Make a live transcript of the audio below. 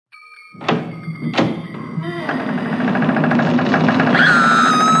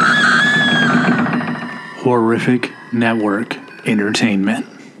Horrific Network Entertainment.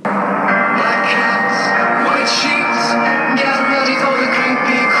 Black cats, white sheets, get ready for the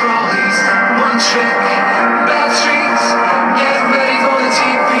creepy crawlies. One trick, bad streets, get ready for the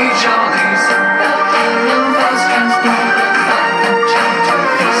teepee jollies.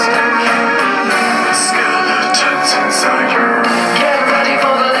 Skeletons inside you. Get ready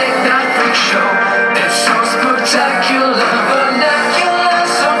for the late night freak show. It's so spectacular, vernacular,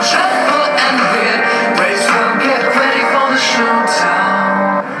 so dreadful and weird. Race will get ready for the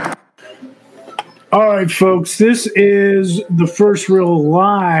showtime. All right, folks, this is the first real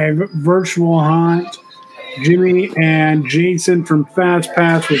live virtual haunt. Jimmy and Jason from Fast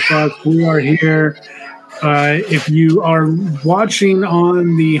Pass with us. We are here. If you are watching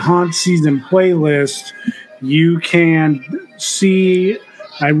on the Haunt Season playlist, you can see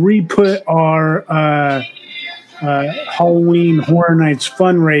I re-put our Halloween Horror Nights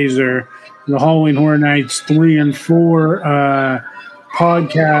fundraiser, the Halloween Horror Nights 3 and 4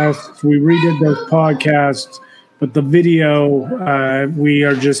 podcasts. We redid those podcasts, but the video, we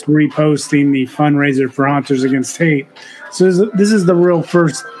are just reposting the fundraiser for Haunters Against Hate. So this is the real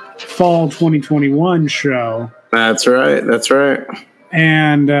first fall 2021 show. That's right. That's right.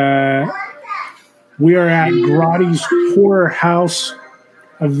 And we are at Grotty's Horror House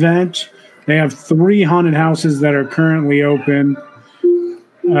event. They have 3 haunted houses that are currently open.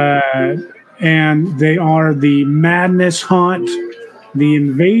 And they are the Madness Haunt, the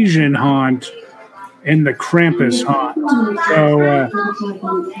Invasion Haunt, and the Krampus Haunt. So,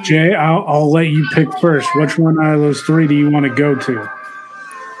 Jay, I'll let you pick first. Which one out of those 3 do you want to go to?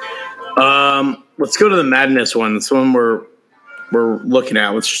 Let's go to the Madness one. It's the one we're looking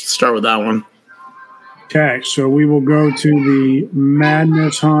at. Let's start with that one. Okay, so we will go to the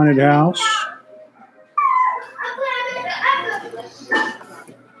Madness Haunted House.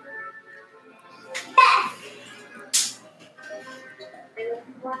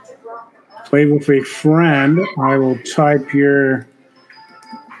 Play with a friend. I will type your...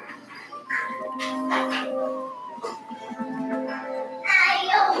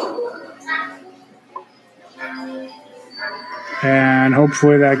 And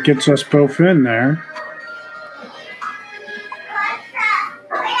hopefully that gets us both in there.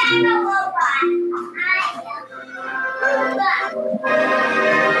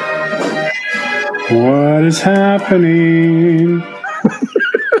 What is happening?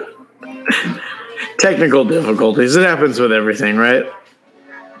 Technical difficulties. It happens with everything, right?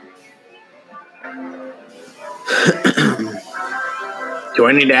 Do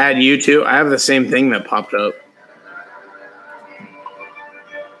I need to add you too? I have the same thing that popped up.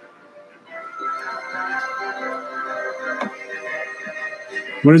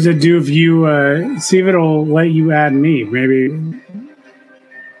 What does it do if you see if it'll let you add me? Maybe.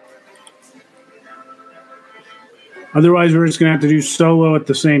 Otherwise, we're just going to have to do solo at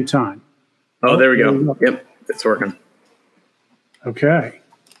the same time. Oh, there we go. Yep, it's working. Okay.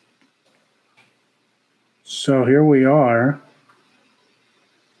 So here we are.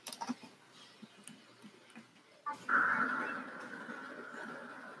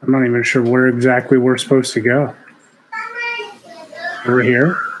 I'm not even sure where exactly we're supposed to go. Over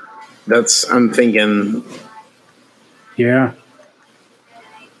here? I'm thinking. Yeah.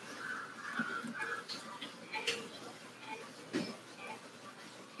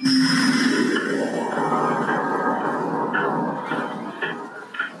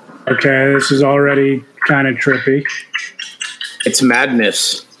 Okay, this is already kind of trippy. It's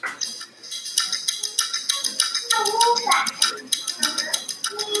madness.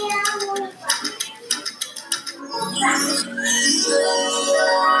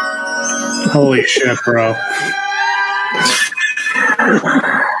 Holy shit, bro.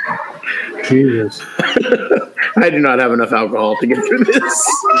 Jesus. I do not have enough alcohol to get through this.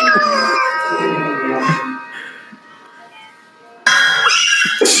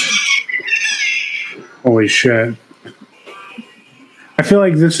 Holy shit. I feel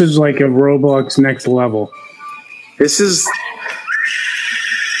like this is like a Roblox next level. This is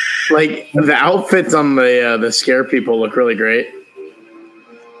like the outfits on the scare people look really great.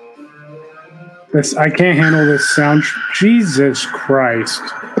 I can't handle this sound. Jesus Christ.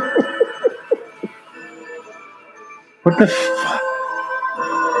 What the fuck?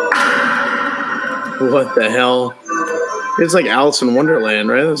 What the hell? It's like Alice in Wonderland,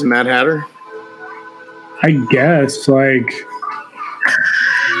 right? That's Mad Hatter. I guess, like...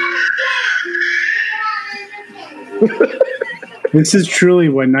 This is truly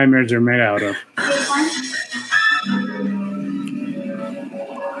what nightmares are made out of.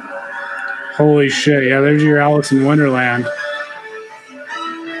 Holy shit! Yeah, there's your Alice in Wonderland.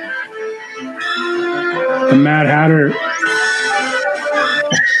 The Mad Hatter.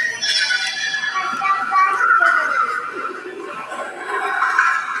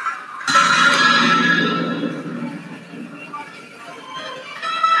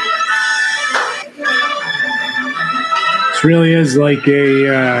 This really is like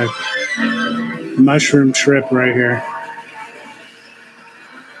a mushroom trip right here.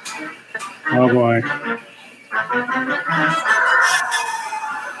 Oh boy.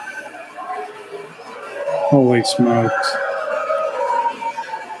 Holy smokes.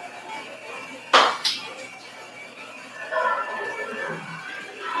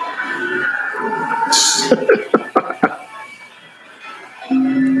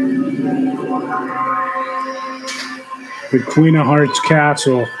 The Queen of Hearts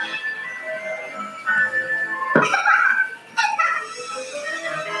Castle.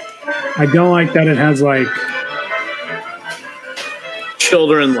 I don't like that it has like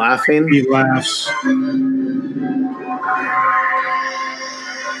Children laughing. he laughs.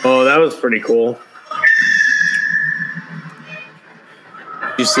 Oh, that was pretty cool.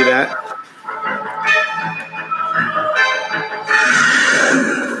 Did you see that?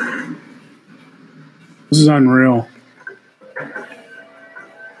 This is unreal.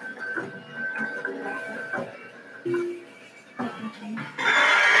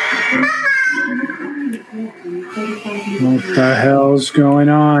 What the hell's going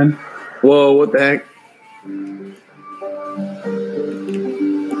on? Whoa, what the heck?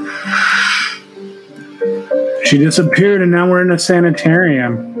 She disappeared and now we're in a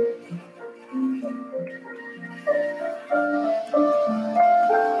sanitarium.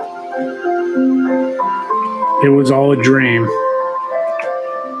 It was all a dream.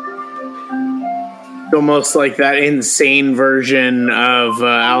 Almost like that insane version of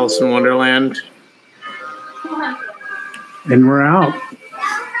Alice in Wonderland. And we're out.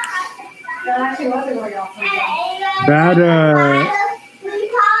 That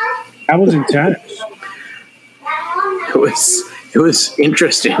was intense. It was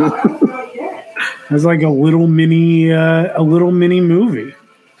interesting. It was like a little mini movie.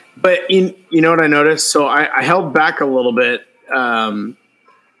 But you know what I noticed? So I held back a little bit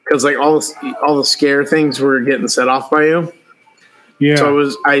because like all the scare things were getting set off by you. Yeah. So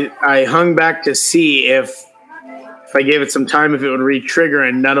I hung back to see if I gave it some time if it would re-trigger,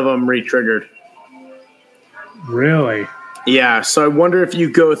 and none of them re-triggered. Really? Yeah. So I wonder if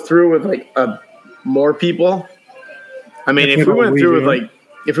you go through with like more people. I mean, if we went through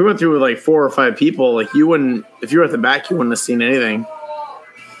with like 4 or 5 people, like you wouldn't. If you were at the back, you wouldn't have seen anything.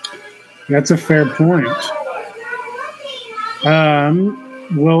 That's a fair point.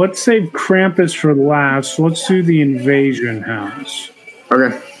 Well, let's save Krampus for last. Let's do the invasion house.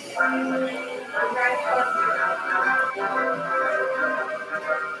 Okay.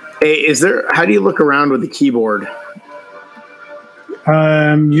 Hey, how do you look around with the keyboard?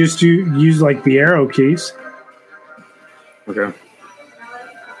 Just to use like the arrow keys. Okay.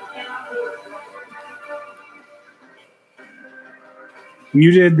 You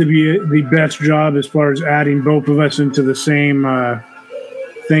did the best job as far as adding both of us into the same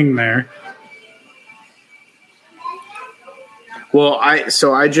thing there. Well,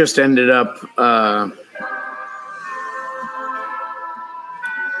 I just ended up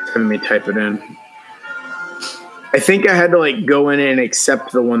having me type it in. I think I had to like go in and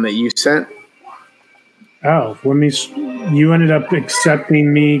accept the one that you sent. Oh, you ended up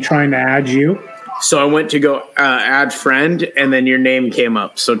accepting me trying to add you? So I went to go add friend, and then your name came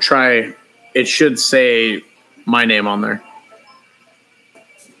up. So it should say my name on there.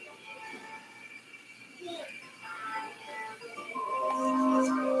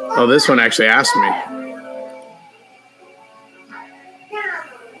 Oh, this one actually asked me.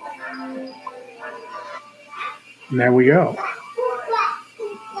 And there we go.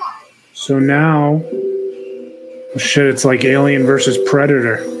 So now, shit, it's like Alien versus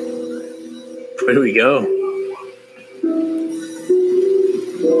Predator. Where do we go?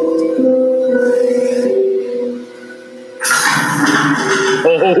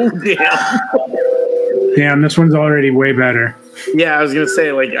 Oh, damn. Damn, this one's already way better. Yeah, I was going to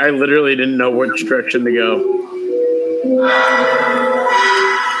say, like, I literally didn't know which direction to go.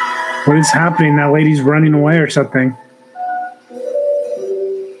 What is happening? That lady's running away or something.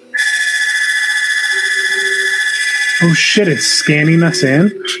 Oh shit, it's scanning us in?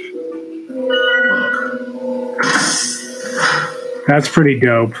 That's pretty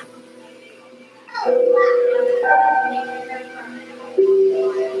dope.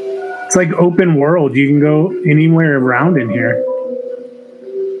 It's like open world. You can go anywhere around in here.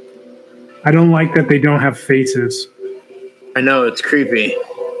 I don't like that they don't have faces. I know, it's creepy.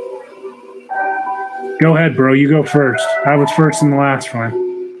 Go ahead, bro. You go first. I was first in the last one.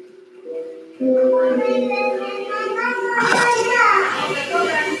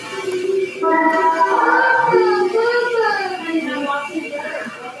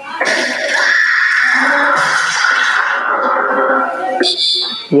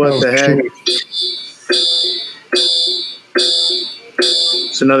 What the heck?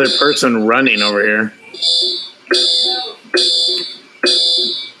 It's another person running over here.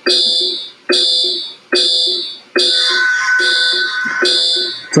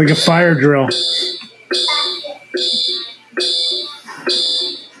 It's like a fire drill.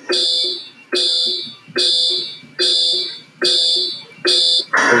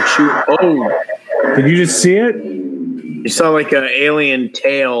 Oh, shoot. Oh. Did you just see it? You saw like an alien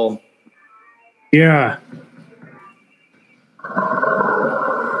tail. Yeah.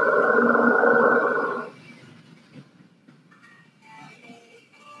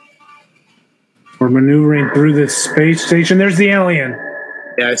 We're maneuvering through this space station. There's the alien.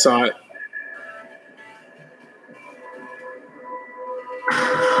 Yeah, I saw it.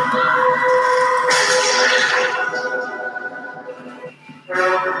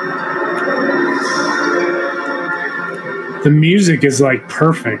 The music is like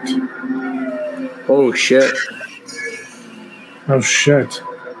perfect. Oh, shit. Oh, shit.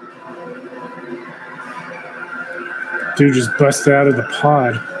 Dude just busted out of the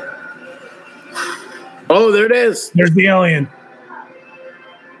pod. Oh, there it is. There's the alien.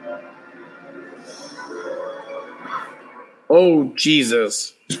 Oh,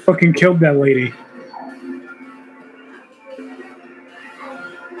 Jesus. Just fucking killed that lady.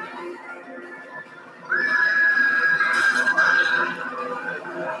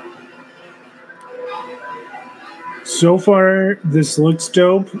 So far, this looks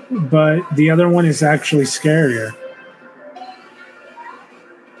dope, but the other one is actually scarier.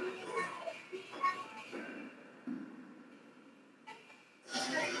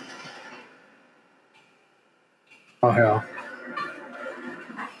 Oh, hell.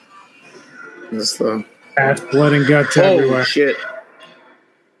 This the Ass, blood, and guts everywhere. Oh, shit.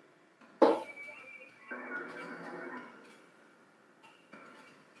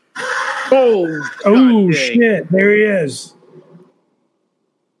 Oh, shit. There he is.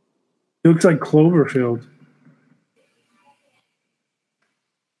 He looks like Cloverfield.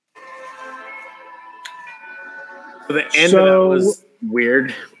 So the end of that was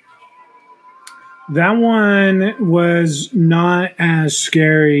weird. That one was not as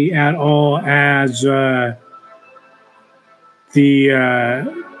scary at all as the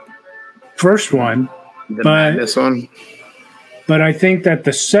first one. The madness one. But I think that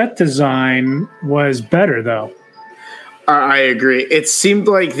the set design was better, though. I agree. It seemed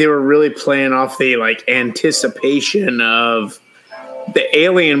like they were really playing off the like anticipation of the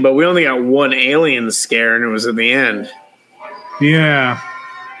alien, but we only got one alien scare, and it was at the end. Yeah.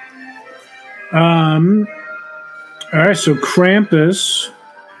 All right, so Krampus.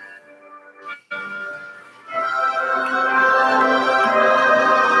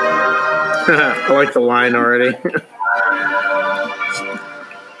 I like the line already.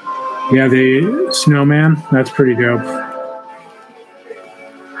 Yeah, the snowman. That's pretty dope.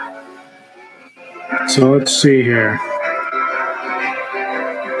 So let's see here.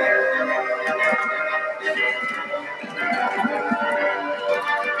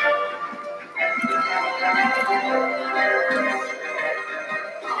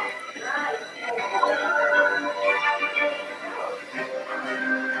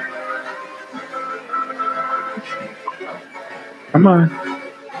 Come on.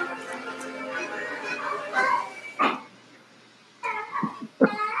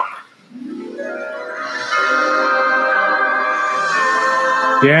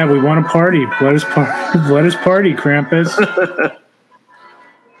 Yeah, we want to party. Let us party. Let us party, Krampus.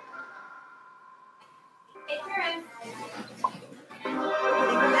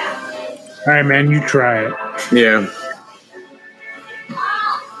 All right, man, you try it. Yeah.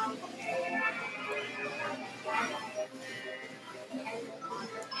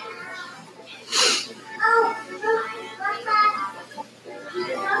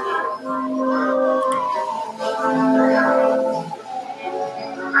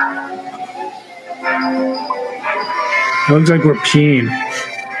 It looks like we're peeing.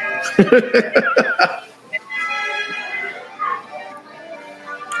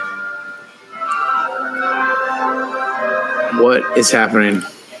 What is happening?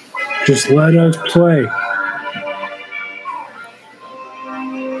 Just let us play.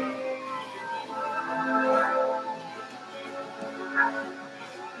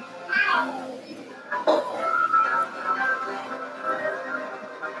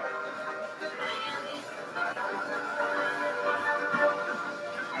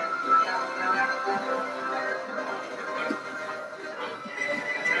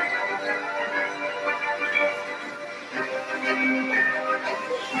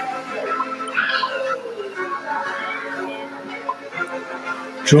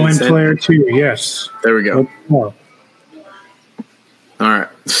 Join player 2, yes. There we go. All right.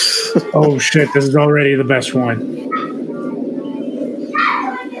 Oh, shit. This is already the best one.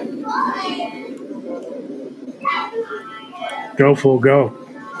 Go, fool, go.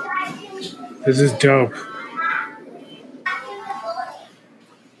 This is dope.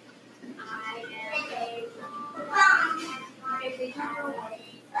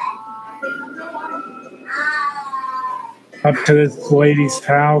 Up to this lady's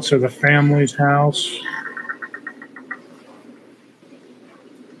house or the family's house.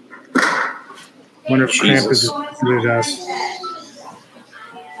 Wonder if Krampus visited us.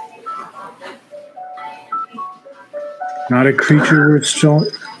 Not a creature worth still.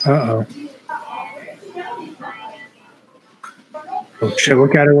 Uh-oh. Oh, shit.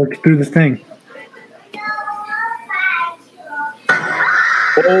 Look at her look through the thing.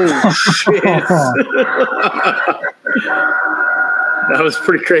 Oh, shit. That was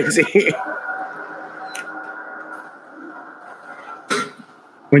pretty crazy.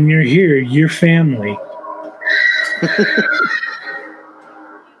 When you're here, you're family.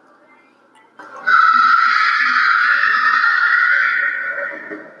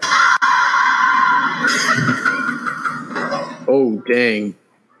 Oh, dang.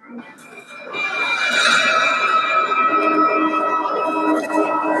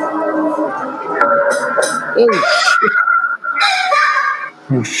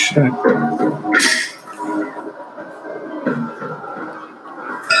 Oh, shit.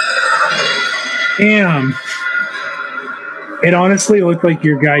 Damn. It honestly looked like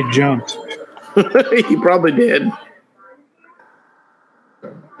your guy jumped. He probably did.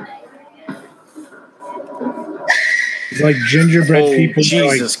 It's like gingerbread people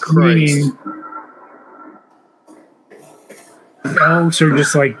Jesus are like eating. The elves are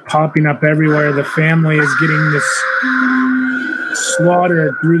just like popping up everywhere. The family is getting this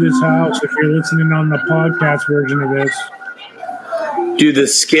slaughtered through this house. If you're listening on the podcast version of this, dude, the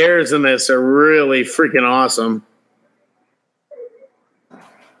scares in this are really freaking awesome.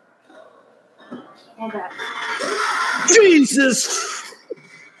 Jesus!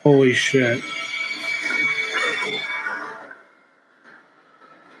 Holy shit.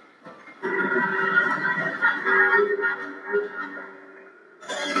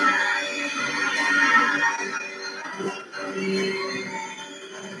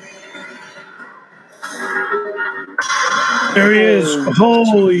 There he is.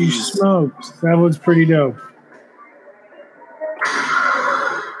 Holy smokes. That was pretty dope.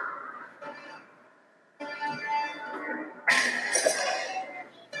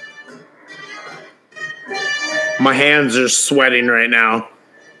 My hands are sweating right now.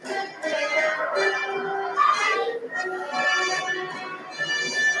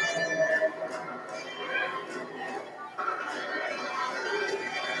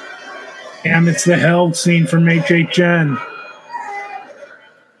 Damn, it's the hell scene from HHN.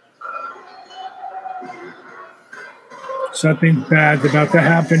 Something bad's about to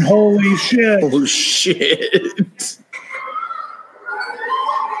happen. Holy shit. Oh, shit.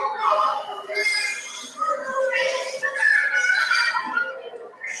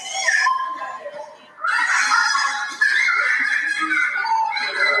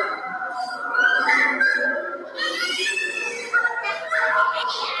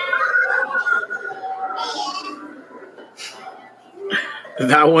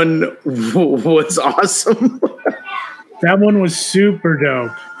 That one was awesome. That one was super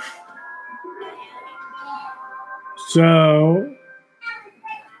dope. So,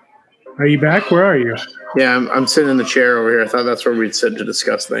 are you back? Where are you? Yeah, I'm sitting in the chair over here. I thought that's where we'd sit to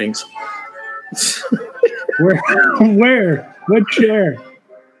discuss things. Where? What chair?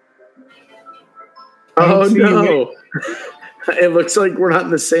 Oh, no. It looks like we're not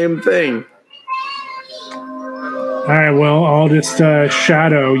in the same thing. All right, well, I'll just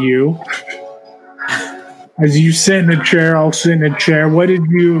shadow you. As you sit in a chair, I'll sit in a chair. What did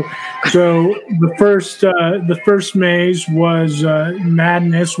you? So the first maze was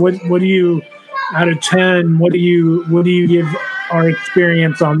madness. What do you out of 10? What do you give our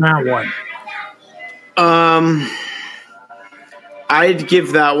experience on that one? I'd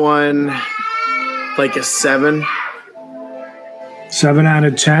give that one like a 7. 7 out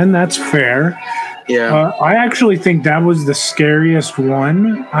of 10. That's fair. Yeah. I actually think that was the scariest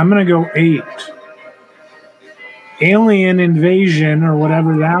one. I'm gonna go 8. Alien Invasion or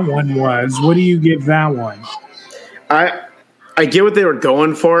whatever that one was. What do you give that one? I get what they were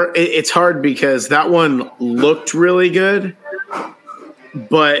going for. It's hard because that one looked really good,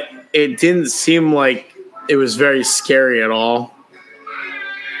 but it didn't seem like it was very scary at all.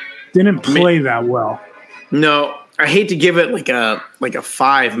 Didn't play that well. No, I hate to give it like a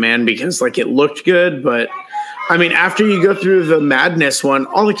 5, man, because like it looked good, but I mean, after you go through the madness one,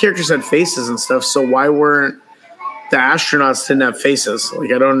 all the characters had faces and stuff. So why weren't the astronauts didn't have faces?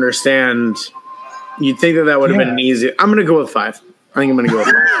 Like, I don't understand. You'd think that would have been an easy. I'm gonna go with 5. I think I'm gonna go with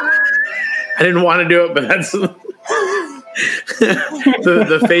 5. I didn't want to do it, but that's the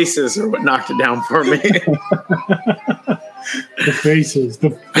faces are what knocked it down for me. The faces.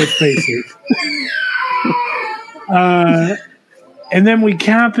 And then we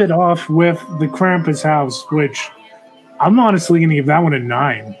cap it off with the Krampus house, which I'm honestly going to give that one a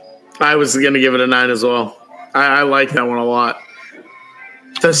 9. I was going to give it a 9 as well. I like that one a lot.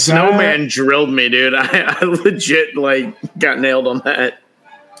 The snowman drilled me, dude. I legit like got nailed on that.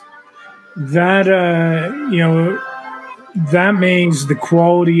 That that means the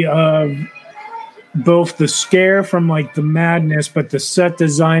quality of both the scare from like the madness, but the set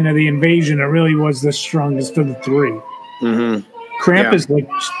design of the invasion, it really was the strongest of the 3. Mm-hmm.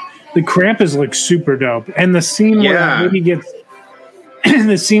 Krampus looks super dope, and the scene where the lady gets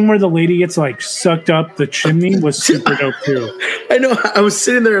the lady gets like sucked up the chimney was super dope too. I know. I was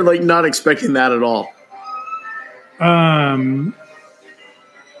sitting there like not expecting that at all.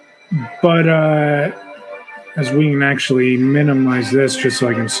 But as we can actually minimize this just so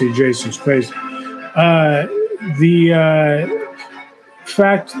I can see Jason's face, the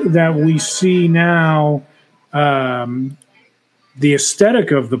fact that we see now the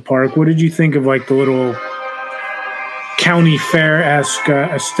aesthetic of the park, what did you think of like the little county fair-esque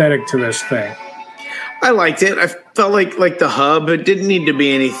aesthetic to this thing? I liked it. I felt like the hub, it didn't need to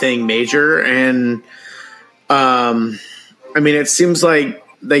be anything major. And I mean, it seems like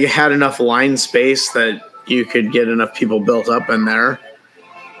they had enough line space that you could get enough people built up in there.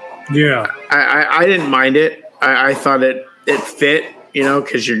 Yeah. I didn't mind it. I thought it fit,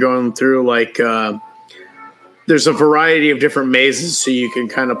 because you're going through like there's a variety of different mazes, so you can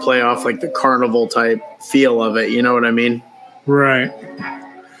kind of play off like the carnival type feel of it. You know what I mean? Right.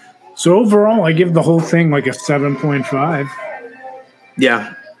 So overall, I give the whole thing like a 7.5.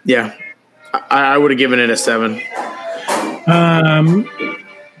 Yeah. I would have given it a 7.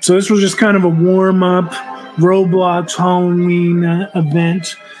 So this was just kind of a warm-up Roblox Halloween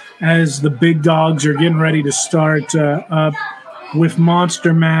event as the big dogs are getting ready to start up with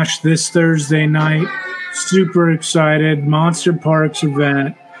Monster Mash this Thursday night. Super excited. Monster Parks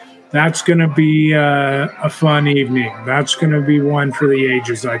event. That's going to be a fun evening. That's going to be one for the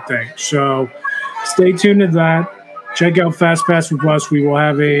ages, I think. So stay tuned to that. Check out Fast Pass with us. We will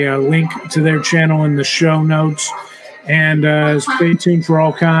have a link to their channel in the show notes. And stay tuned for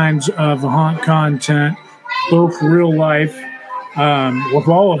all kinds of haunt content, both real life with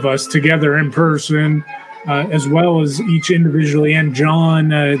all of us together in person, as well as each individually. And John,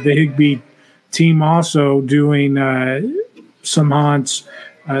 the Higby team, also doing some haunts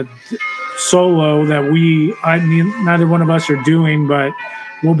solo that neither one of us are doing, but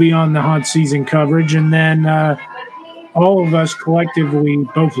we'll be on the haunt season coverage. And then all of us collectively,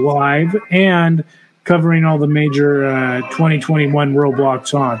 both live and covering all the major 2021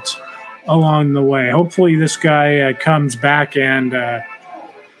 Roblox haunts along the way. Hopefully this guy comes back and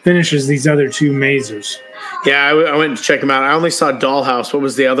finishes these other 2 mazes. Yeah, I went to check him out. I only saw Dollhouse. What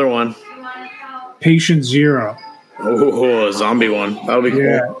was the other one? Patient Zero. Oh, a zombie one. That would be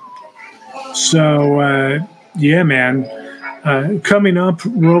cool. So, man. Coming up,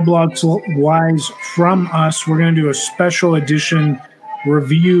 Roblox-wise from us, we're going to do a special edition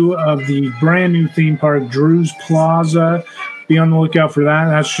review of the brand new theme park, Drew's Plaza. Be on the lookout for that.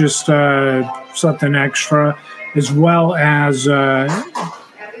 That's just something extra, as well as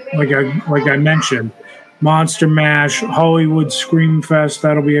like I mentioned, Monster Mash, Hollywood Scream Fest.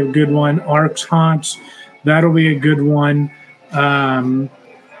 That'll be a good one. Arcs Haunts. That'll be a good one.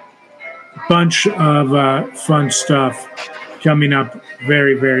 Bunch of fun stuff coming up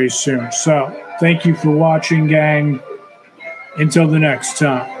very, very soon. So thank you for watching, gang. Until the next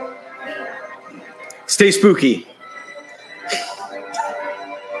time. Stay spooky.